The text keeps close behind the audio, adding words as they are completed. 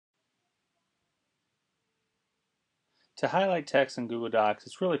To highlight text in Google Docs,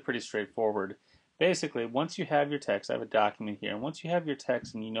 it's really pretty straightforward. Basically, once you have your text, I have a document here, and once you have your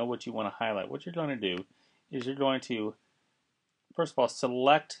text and you know what you want to highlight, what you're going to do is you're going to, first of all,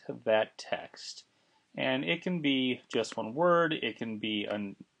 select that text. And it can be just one word, it can be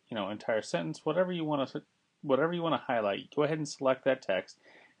an entire sentence, whatever you want to highlight. Go ahead and select that text,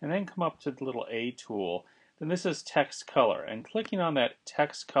 and then come up to the little A tool. Then this is text color, and clicking on that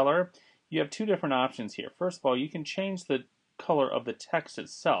text color, you have two different options here. First of all, you can change the color of the text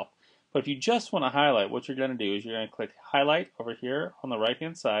itself. But if you just want to highlight, what you're going to do is you're going to click highlight over here on the right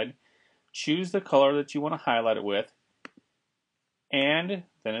hand side, choose the color that you want to highlight it with, and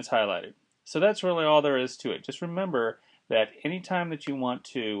then it's highlighted. So that's really all there is to it. Just remember that anytime that you want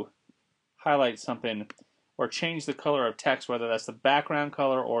to highlight something or change the color of text, whether that's the background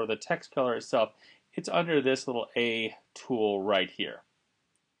color or the text color itself, it's under this little A tool right here.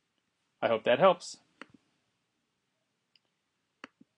 I hope that helps.